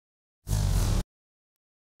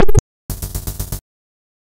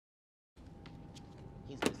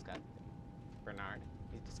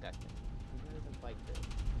disgusting. He doesn't like this.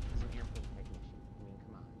 He's an airplane technician. I mean,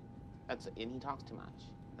 come on. And he talks too much.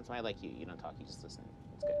 That's why I like you. You don't talk, you just listen.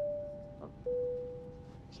 It's good. Okay.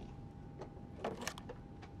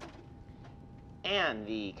 And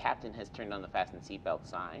the captain has turned on the fasten seatbelt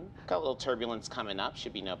sign. Got a little turbulence coming up.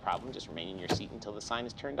 Should be no problem. Just remain in your seat until the sign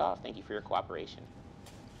is turned off. Thank you for your cooperation.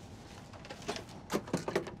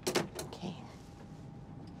 Okay.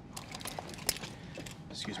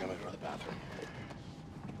 Excuse me, I'm gonna go to the bathroom.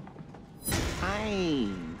 Hi.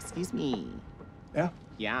 Excuse me. Yeah?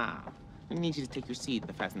 Yeah. I need you to take your seat.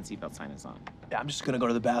 The fasten seatbelt sign is on. Yeah, I'm just gonna go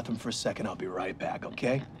to the bathroom for a second. I'll be right back,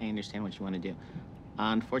 okay? I understand what you want to do.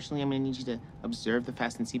 Unfortunately, I'm going to need you to observe the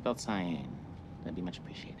fasten seatbelt sign. That'd be much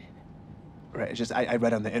appreciated. Right, it's just I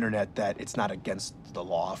read on the internet that it's not against the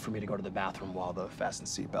law for me to go to the bathroom while the fasten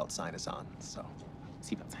seatbelt sign is on, so.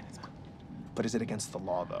 Seatbelt sign is on. But is it against the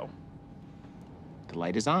law, though? The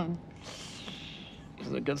light is on. Is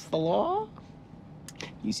it against the law?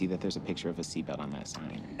 You see that there's a picture of a seatbelt on that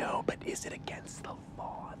sign. No, but is it against the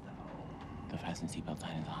law, though? The fasten seatbelt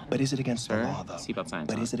sign is on. But is it against Sir, the law, though? Seatbelt sign is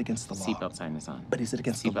But on. is it against the law? Seatbelt sign is on. But is it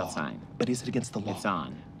against the law? Seatbelt sign. But is it against the law? It's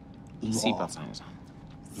on. Law. Seatbelt sign is on.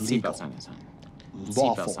 Legal. Seatbelt sign is on.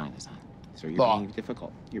 Lawful. Seatbelt sign is on. Sir, you're Law. being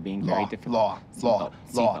difficult. You're being Law. very difficult. Law. Law.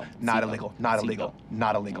 Seatbelt. Law. Seatbelt. Not Seatbelt. illegal. Not Seatbelt. illegal.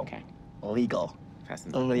 Not illegal. Okay. Legal.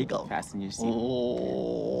 Fasten. Illegal. Fasten your seat.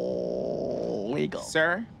 Legal.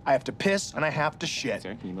 Sir? I have to piss and I have to shit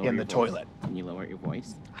Sir, can you lower in your the voice? toilet. Can you lower your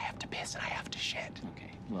voice? I have to piss and I have to shit. Okay.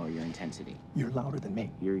 Lower your intensity. You're louder than me.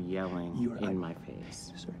 You're yelling You're in my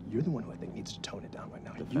face. Sir, you're the one who I think needs to tone it down right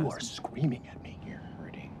now. The You are fasten- screaming at me. You're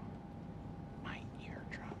hurting my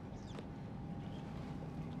eardrums.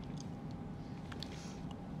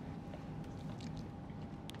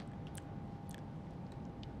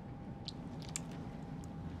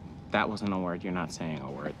 That wasn't a word. You're not saying a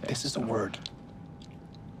word there. This is a word.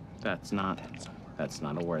 That's not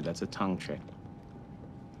a word. That's a tongue trick.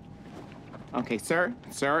 Okay, sir,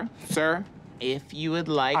 if you would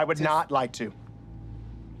like I would not like to.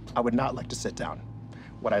 I would not like to sit down.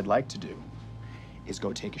 What I'd like to do is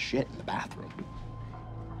go take a shit in the bathroom.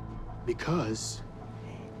 Because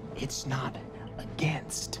it's not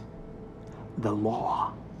against the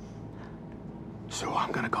law. So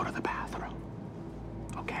I'm gonna go to the bathroom.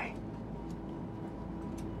 Okay?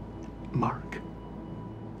 Mark.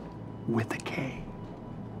 With a K.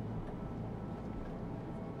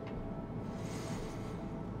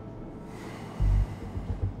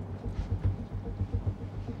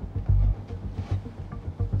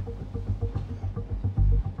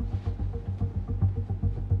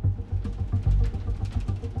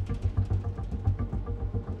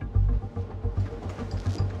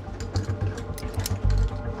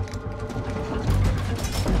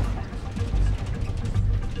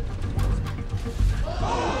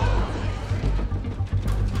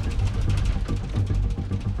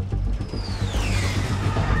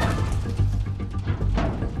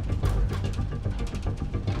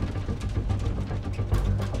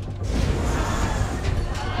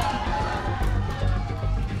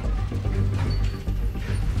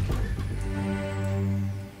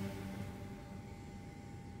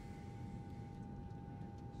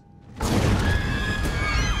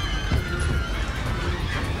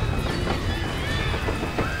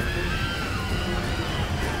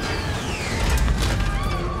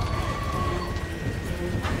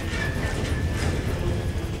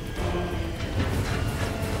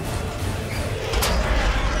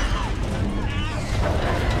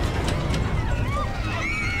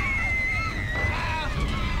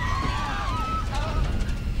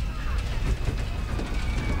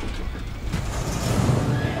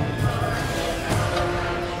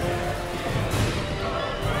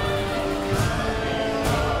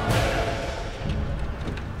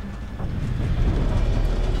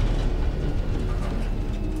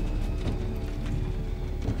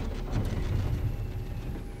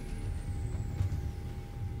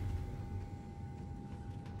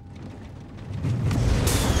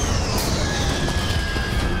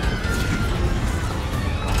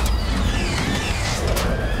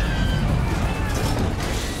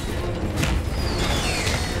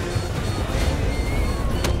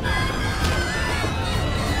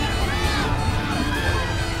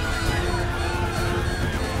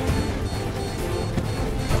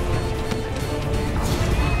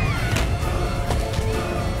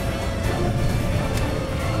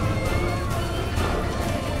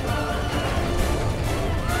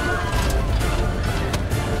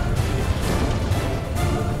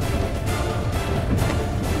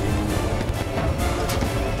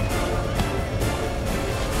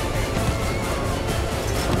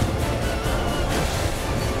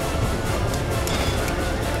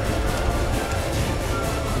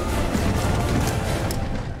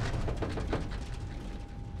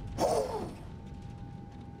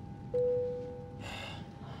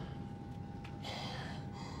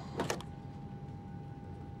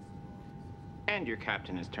 And your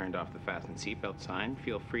captain has turned off the fasten seatbelt sign.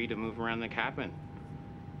 Feel free to move around the cabin.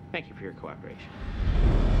 Thank you for your cooperation.